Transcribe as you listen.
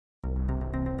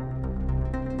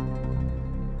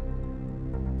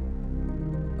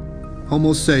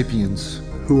Homo sapiens.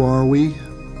 Who are we?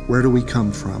 Where do we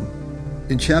come from?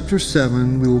 In Chapter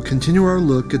 7, we will continue our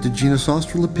look at the genus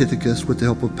Australopithecus with the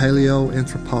help of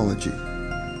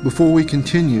paleoanthropology. Before we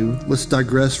continue, let's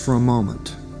digress for a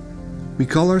moment. We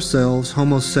call ourselves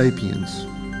Homo sapiens.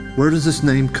 Where does this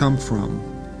name come from?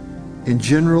 In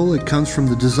general, it comes from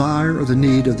the desire or the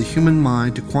need of the human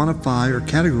mind to quantify or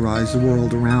categorize the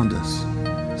world around us.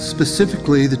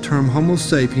 Specifically, the term Homo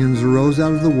sapiens arose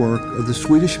out of the work of the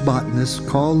Swedish botanist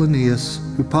Carl Linnaeus,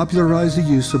 who popularized the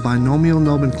use of binomial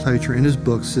nomenclature in his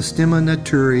book Systema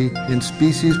Naturae and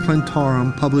Species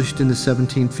Plantarum, published in the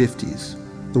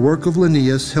 1750s. The work of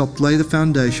Linnaeus helped lay the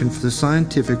foundation for the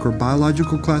scientific or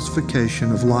biological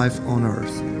classification of life on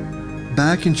Earth.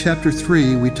 Back in Chapter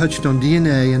 3, we touched on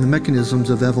DNA and the mechanisms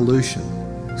of evolution.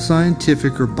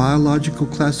 Scientific or biological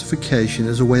classification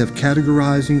is a way of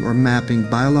categorizing or mapping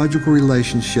biological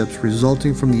relationships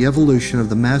resulting from the evolution of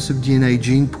the massive DNA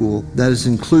gene pool that is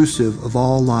inclusive of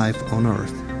all life on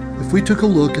Earth. If we took a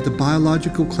look at the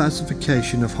biological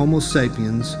classification of Homo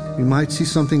sapiens, we might see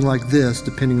something like this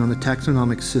depending on the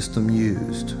taxonomic system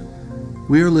used.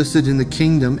 We are listed in the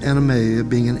kingdom Animalia,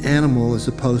 being an animal as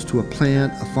opposed to a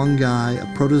plant, a fungi, a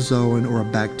protozoan, or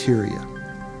a bacteria.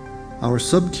 Our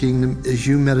subkingdom is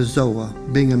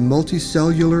Eumetazoa, being a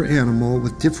multicellular animal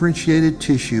with differentiated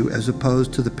tissue as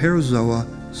opposed to the parazoa,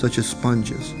 such as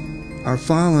sponges. Our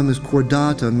phylum is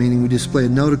Chordata, meaning we display a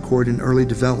notochord in early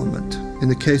development. In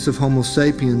the case of Homo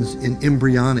sapiens, in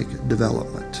embryonic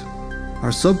development. Our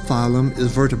subphylum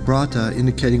is Vertebrata,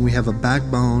 indicating we have a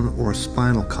backbone or a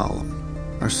spinal column.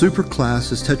 Our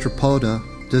superclass is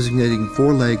Tetrapoda, designating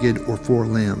four-legged or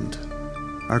four-limbed.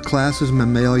 Our class is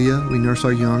Mammalia, we nurse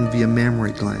our young via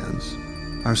mammary glands.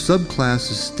 Our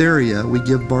subclass is Steria, we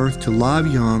give birth to live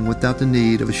young without the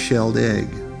need of a shelled egg.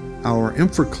 Our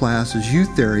infraclass is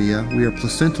Eutheria, we are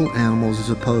placental animals as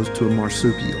opposed to a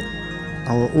marsupial.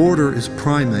 Our order is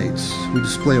Primates. We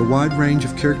display a wide range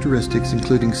of characteristics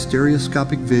including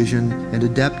stereoscopic vision and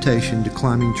adaptation to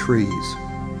climbing trees.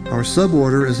 Our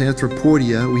suborder is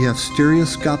Anthropoidea. We have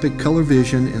stereoscopic color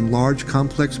vision and large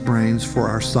complex brains for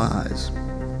our size.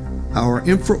 Our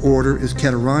infraorder is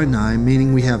Catarrhinae,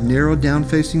 meaning we have narrow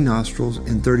down-facing nostrils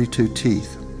and 32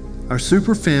 teeth. Our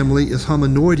superfamily is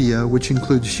Hominoidea, which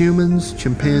includes humans,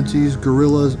 chimpanzees,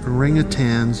 gorillas,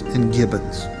 orangutans, and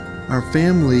gibbons. Our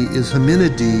family is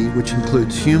Hominidae, which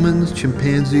includes humans,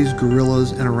 chimpanzees,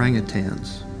 gorillas, and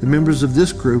orangutans. The members of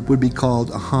this group would be called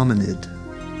a hominid.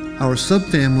 Our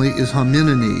subfamily is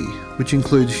Homininae, which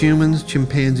includes humans,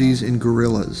 chimpanzees, and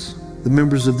gorillas. The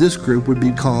members of this group would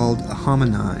be called a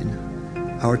hominine.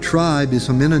 Our tribe is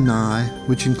Homininae,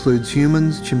 which includes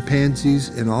humans, chimpanzees,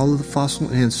 and all of the fossil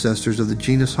ancestors of the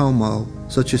genus Homo,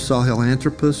 such as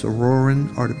Sahelanthropus,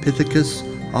 Auroran, Ardipithecus,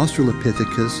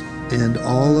 Australopithecus, and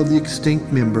all of the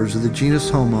extinct members of the genus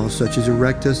Homo, such as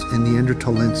Erectus and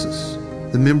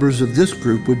Neanderthalensis. The members of this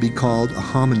group would be called a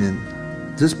hominin.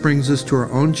 This brings us to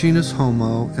our own genus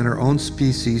Homo and our own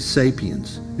species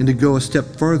Sapiens, and to go a step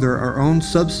further, our own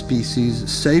subspecies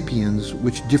Sapiens,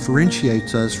 which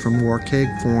differentiates us from more archaic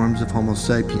forms of Homo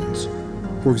sapiens.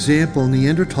 For example,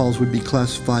 Neanderthals would be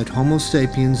classified Homo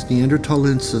sapiens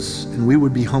neanderthalensis, and we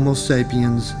would be Homo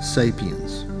sapiens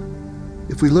sapiens.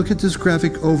 If we look at this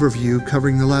graphic overview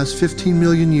covering the last 15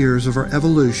 million years of our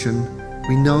evolution,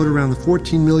 we note around the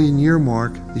 14 million year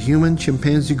mark, the human,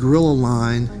 chimpanzee, gorilla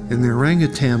line and the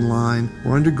orangutan line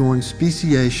were undergoing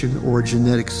speciation or a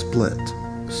genetic split.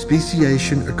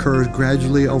 Speciation occurs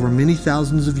gradually over many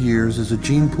thousands of years as a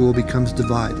gene pool becomes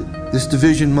divided. This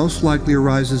division most likely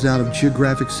arises out of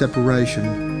geographic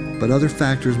separation, but other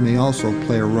factors may also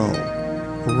play a role.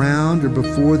 Around or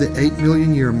before the 8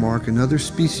 million year mark, another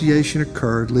speciation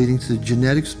occurred, leading to the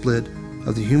genetic split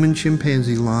of the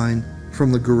human-chimpanzee line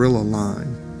from the gorilla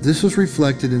line. This was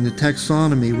reflected in the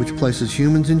taxonomy, which places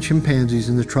humans and chimpanzees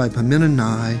in the tribe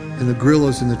Homininae and the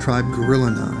gorillas in the tribe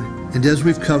Gorillinae. And as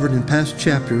we've covered in past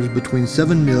chapters, between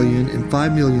 7 million and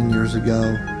 5 million years ago,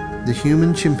 the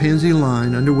human-chimpanzee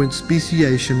line underwent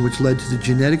speciation, which led to the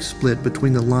genetic split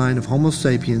between the line of Homo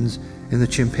sapiens and the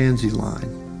chimpanzee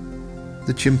line.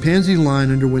 The chimpanzee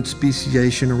line underwent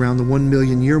speciation around the 1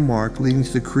 million year mark, leading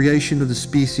to the creation of the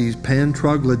species Pan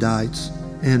troglodytes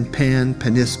and Pan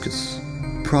paniscus.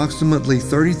 Approximately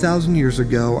 30,000 years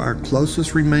ago, our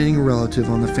closest remaining relative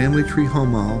on the family tree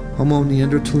Homo, Homo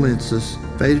neanderthalensis,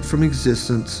 faded from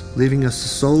existence, leaving us the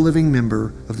sole living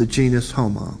member of the genus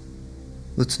Homo.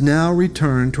 Let's now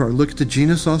return to our look at the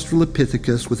genus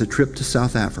Australopithecus with a trip to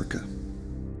South Africa.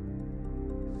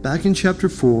 Back in Chapter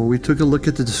 4, we took a look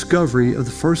at the discovery of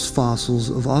the first fossils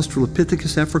of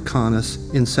Australopithecus africanus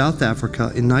in South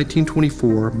Africa in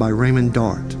 1924 by Raymond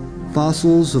Dart.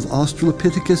 Fossils of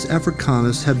Australopithecus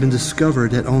africanus have been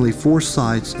discovered at only 4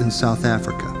 sites in South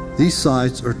Africa. These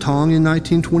sites are Tong in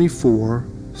 1924,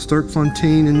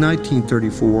 Sterkfontein in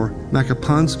 1934,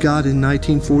 Makapansgat in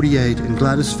 1948, and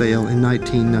Gladysvale in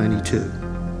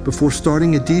 1992. Before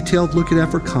starting a detailed look at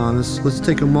Africanus, let's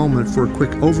take a moment for a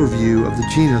quick overview of the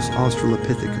genus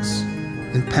Australopithecus.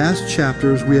 In past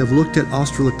chapters, we have looked at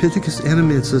Australopithecus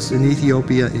anamensis in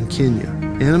Ethiopia and Kenya.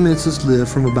 Anamensis lived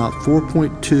from about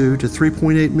 4.2 to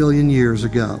 3.8 million years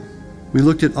ago. We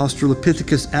looked at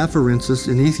Australopithecus afarensis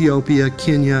in Ethiopia,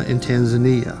 Kenya, and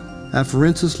Tanzania.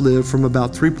 Afarensis lived from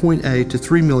about 3.8 to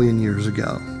 3 million years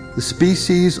ago. The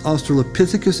species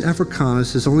Australopithecus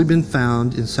africanus has only been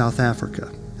found in South Africa.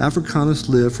 Africanus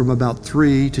lived from about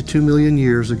 3 to 2 million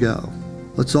years ago.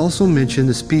 Let's also mention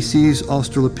the species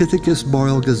Australopithecus Bar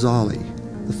el Ghazali.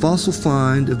 The fossil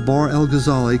find of Bar el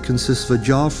Ghazali consists of a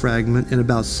jaw fragment and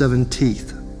about 7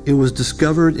 teeth. It was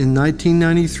discovered in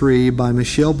 1993 by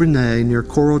Michel Brunet near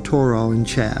Koro Toro in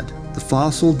Chad. The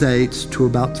fossil dates to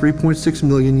about 3.6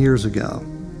 million years ago.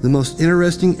 The most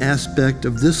interesting aspect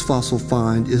of this fossil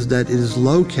find is that it is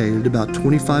located about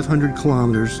 2,500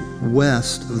 kilometers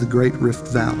west of the Great Rift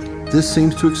Valley. This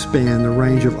seems to expand the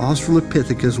range of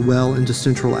Australopithecus well into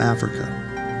Central Africa.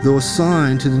 Though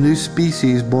assigned to the new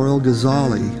species Bar el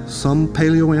Ghazali, some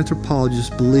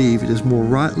paleoanthropologists believe it is more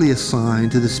rightly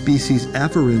assigned to the species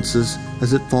Afarensis,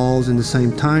 as it falls in the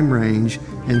same time range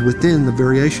and within the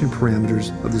variation parameters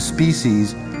of the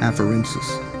species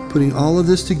Afarensis. Putting all of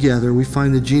this together, we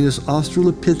find the genus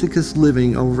Australopithecus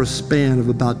living over a span of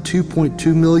about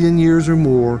 2.2 million years or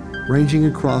more, ranging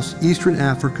across eastern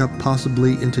Africa,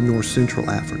 possibly into north central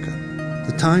Africa.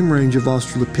 The time range of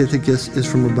Australopithecus is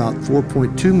from about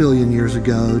 4.2 million years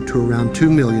ago to around 2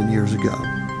 million years ago.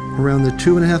 Around the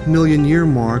 2.5 million year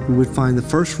mark, we would find the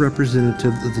first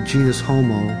representative of the genus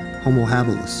Homo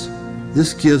habilis.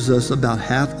 This gives us about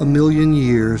 500,000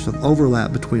 years of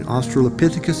overlap between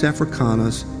Australopithecus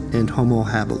africanus and Homo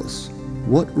habilis.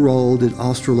 What role did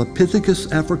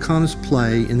Australopithecus africanus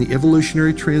play in the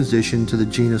evolutionary transition to the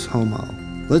genus Homo?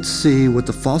 Let's see what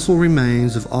the fossil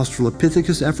remains of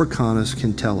Australopithecus africanus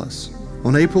can tell us.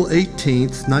 On April 18,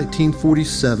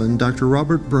 1947, Dr.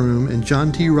 Robert Broom and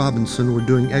John T. Robinson were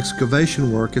doing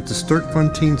excavation work at the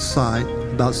Sterkfontein site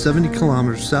about 70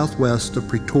 kilometers southwest of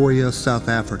Pretoria, South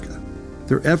Africa.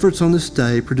 Their efforts on this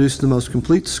day produced the most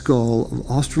complete skull of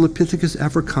Australopithecus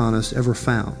africanus ever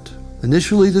found.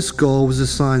 Initially, the skull was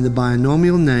assigned the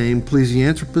binomial name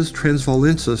Plesianthropus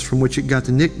transvalensis, from which it got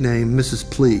the nickname Mrs.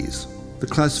 Please. The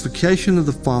classification of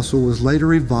the fossil was later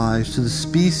revised to the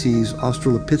species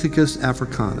Australopithecus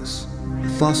africanus. The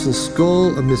fossil skull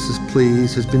of Mrs.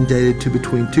 Please has been dated to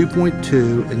between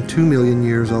 2.2 and 2 million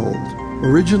years old.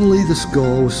 Originally, the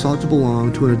skull was thought to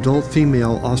belong to an adult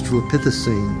female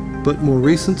Australopithecine, but more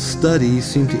recent studies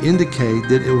seem to indicate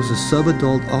that it was a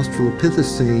subadult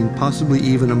Australopithecine, possibly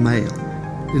even a male.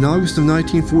 In August of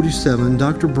 1947,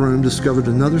 Dr. Broom discovered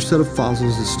another set of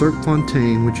fossils at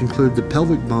Sterkfontein, which included the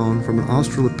pelvic bone from an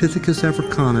Australopithecus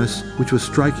africanus, which was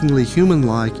strikingly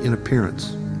human-like in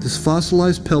appearance. This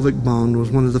fossilized pelvic bone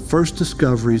was one of the first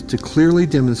discoveries to clearly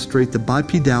demonstrate the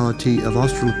bipedality of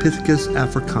Australopithecus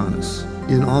africanus.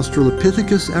 In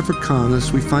Australopithecus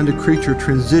africanus, we find a creature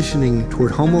transitioning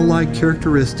toward Homo-like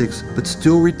characteristics but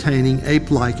still retaining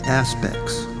ape-like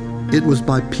aspects. It was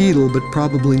bipedal, but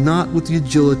probably not with the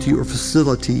agility or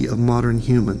facility of modern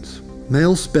humans.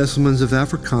 Male specimens of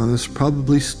Africanus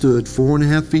probably stood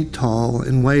 4.5 feet tall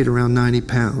and weighed around 90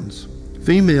 pounds.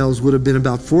 Females would have been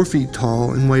about 4 feet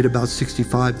tall and weighed about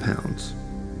 65 pounds.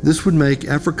 This would make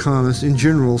Africanus in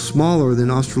general smaller than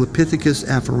Australopithecus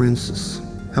afarensis.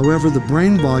 However, the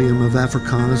brain volume of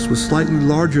Africanus was slightly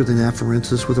larger than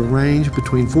afarensis, with a range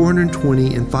between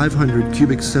 420 and 500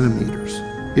 cubic centimeters.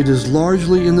 It is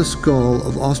largely in the skull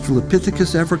of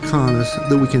Australopithecus africanus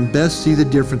that we can best see the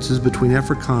differences between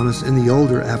Africanus and the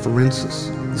older afarensis.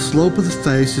 The slope of the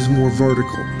face is more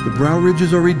vertical, the brow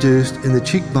ridges are reduced, and the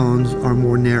cheekbones are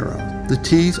more narrow. The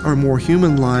teeth are more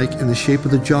human-like, and the shape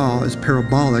of the jaw is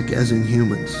parabolic as in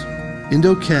humans.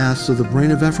 Endocasts of the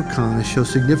brain of Africanus show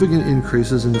significant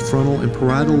increases in the frontal and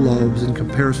parietal lobes in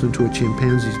comparison to a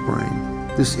chimpanzee's brain.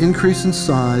 This increase in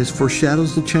size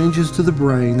foreshadows the changes to the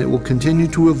brain that will continue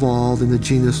to evolve in the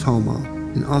genus Homo.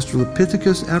 In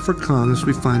Australopithecus africanus,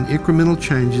 we find incremental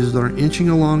changes that are inching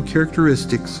along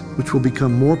characteristics which will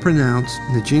become more pronounced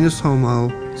in the genus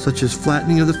Homo, such as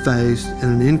flattening of the face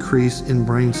and an increase in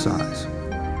brain size.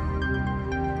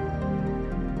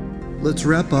 Let's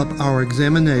wrap up our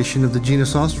examination of the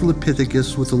genus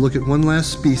Australopithecus with a look at one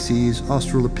last species,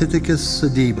 Australopithecus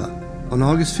sediba. On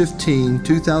August 15,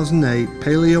 2008,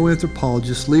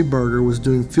 paleoanthropologist Lee Berger was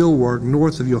doing fieldwork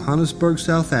north of Johannesburg,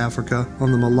 South Africa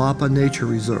on the Malapa Nature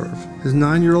Reserve. His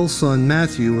 9-year-old son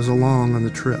Matthew was along on the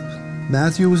trip.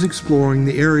 Matthew was exploring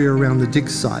the area around the dig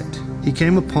site. He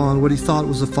came upon what he thought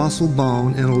was a fossil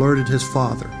bone and alerted his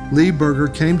father. Lee Berger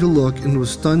came to look and was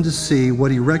stunned to see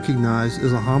what he recognized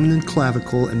as a hominin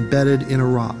clavicle embedded in a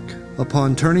rock.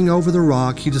 Upon turning over the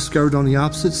rock, he discovered on the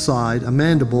opposite side a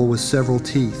mandible with several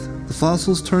teeth. The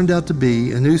fossils turned out to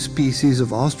be a new species of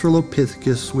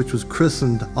Australopithecus, which was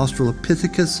christened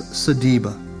Australopithecus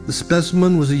sediba. The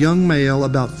specimen was a young male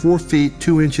about 4 feet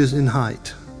 2 inches in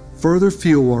height. Further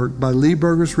fieldwork by Lee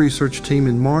Berger's research team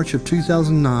in March of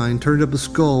 2009 turned up a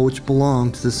skull which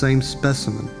belonged to the same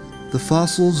specimen. The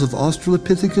fossils of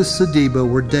Australopithecus sediba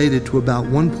were dated to about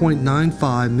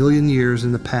 1.95 million years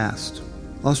in the past.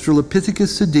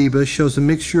 Australopithecus sediba shows a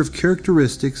mixture of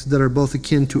characteristics that are both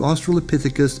akin to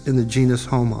Australopithecus and the genus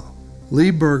Homo. Lee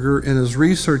Berger and his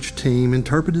research team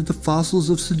interpreted the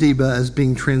fossils of sediba as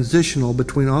being transitional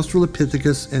between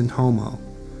Australopithecus and Homo.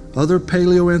 Other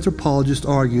paleoanthropologists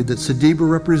argued that sediba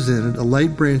represented a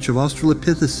late branch of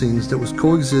Australopithecines that was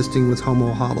coexisting with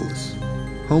Homo habilis.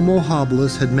 Homo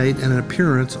habilis had made an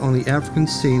appearance on the African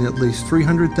scene at least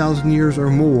 300,000 years or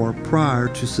more prior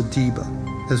to sediba.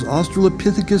 As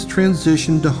Australopithecus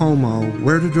transitioned to Homo,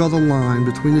 where to draw the line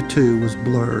between the two was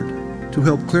blurred. To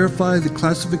help clarify the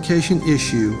classification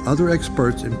issue, other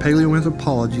experts in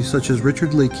paleoanthropology such as Richard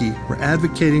Leakey were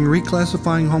advocating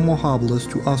reclassifying Homo habilis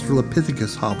to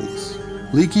Australopithecus habilis.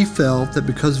 Leakey felt that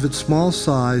because of its small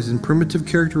size and primitive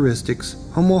characteristics,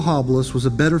 Homo habilis was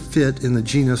a better fit in the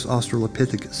genus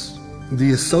Australopithecus.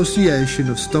 The association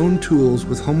of stone tools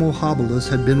with Homo habilis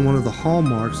had been one of the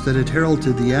hallmarks that had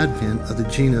heralded the advent of the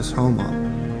genus Homo.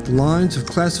 The lines of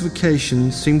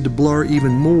classification seem to blur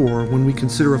even more when we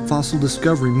consider a fossil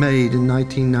discovery made in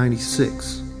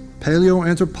 1996.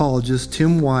 Paleoanthropologists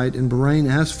Tim White and Bahrain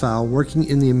Asfal, working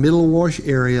in the Middle Wash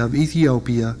area of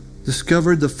Ethiopia,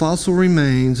 discovered the fossil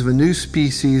remains of a new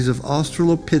species of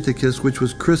Australopithecus which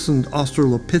was christened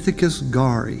Australopithecus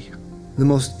gari. The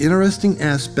most interesting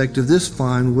aspect of this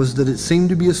find was that it seemed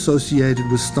to be associated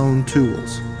with stone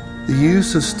tools. The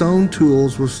use of stone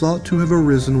tools was thought to have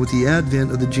arisen with the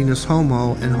advent of the genus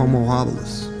Homo and Homo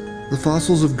habilis. The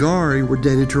fossils of gari were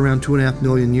dated to around 2.5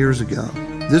 million years ago.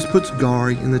 This puts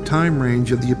gari in the time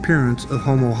range of the appearance of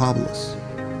Homo habilis.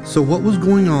 So what was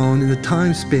going on in the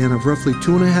time span of roughly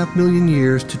 2.5 million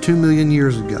years to 2 million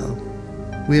years ago?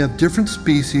 We have different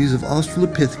species of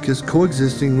Australopithecus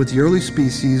coexisting with the early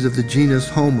species of the genus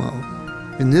Homo.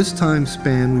 In this time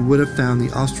span, we would have found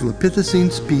the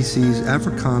Australopithecine species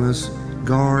Africanus,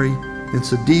 gari, and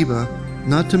sediba,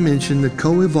 not to mention the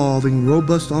co-evolving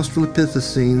robust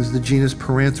Australopithecines, the genus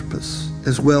Paranthropus,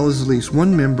 as well as at least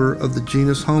one member of the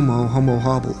genus Homo, Homo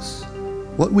habilis.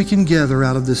 What we can gather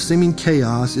out of this seeming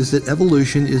chaos is that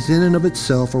evolution is in and of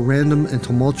itself a random and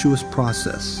tumultuous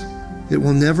process. It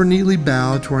will never neatly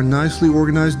bow to our nicely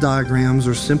organized diagrams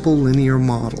or simple linear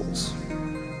models.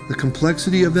 The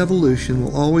complexity of evolution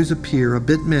will always appear a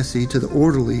bit messy to the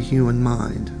orderly human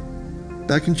mind.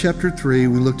 Back in Chapter 3,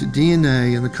 we looked at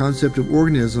DNA and the concept of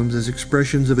organisms as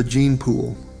expressions of a gene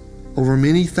pool. Over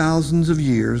many thousands of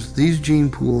years, these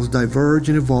gene pools diverge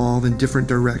and evolve in different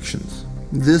directions.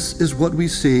 This is what we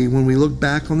see when we look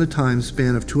back on the time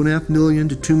span of 2.5 million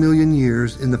to 2 million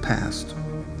years in the past.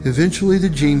 Eventually, the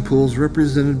gene pools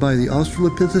represented by the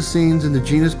Australopithecines and the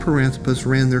genus Paranthropus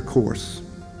ran their course.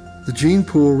 The gene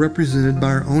pool represented by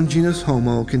our own genus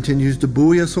Homo continues to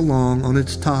buoy us along on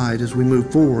its tide as we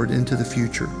move forward into the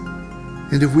future.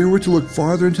 And if we were to look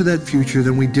farther into that future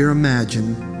than we dare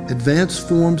imagine, advanced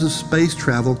forms of space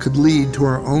travel could lead to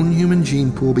our own human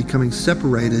gene pool becoming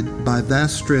separated by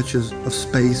vast stretches of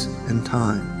space and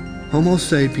time. Homo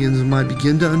sapiens might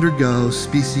begin to undergo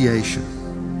speciation.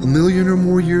 1 million or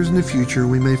more years in the future,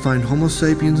 we may find Homo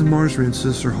sapiens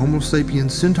marsarensis or Homo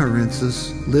sapiens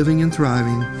centaurensis living and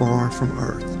thriving far from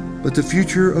Earth. But the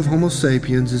future of Homo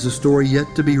sapiens is a story yet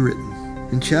to be written.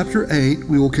 In Chapter 8,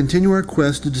 we will continue our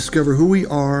quest to discover who we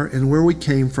are and where we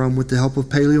came from with the help of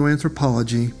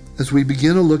paleoanthropology as we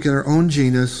begin to look at our own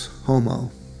genus,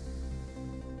 Homo.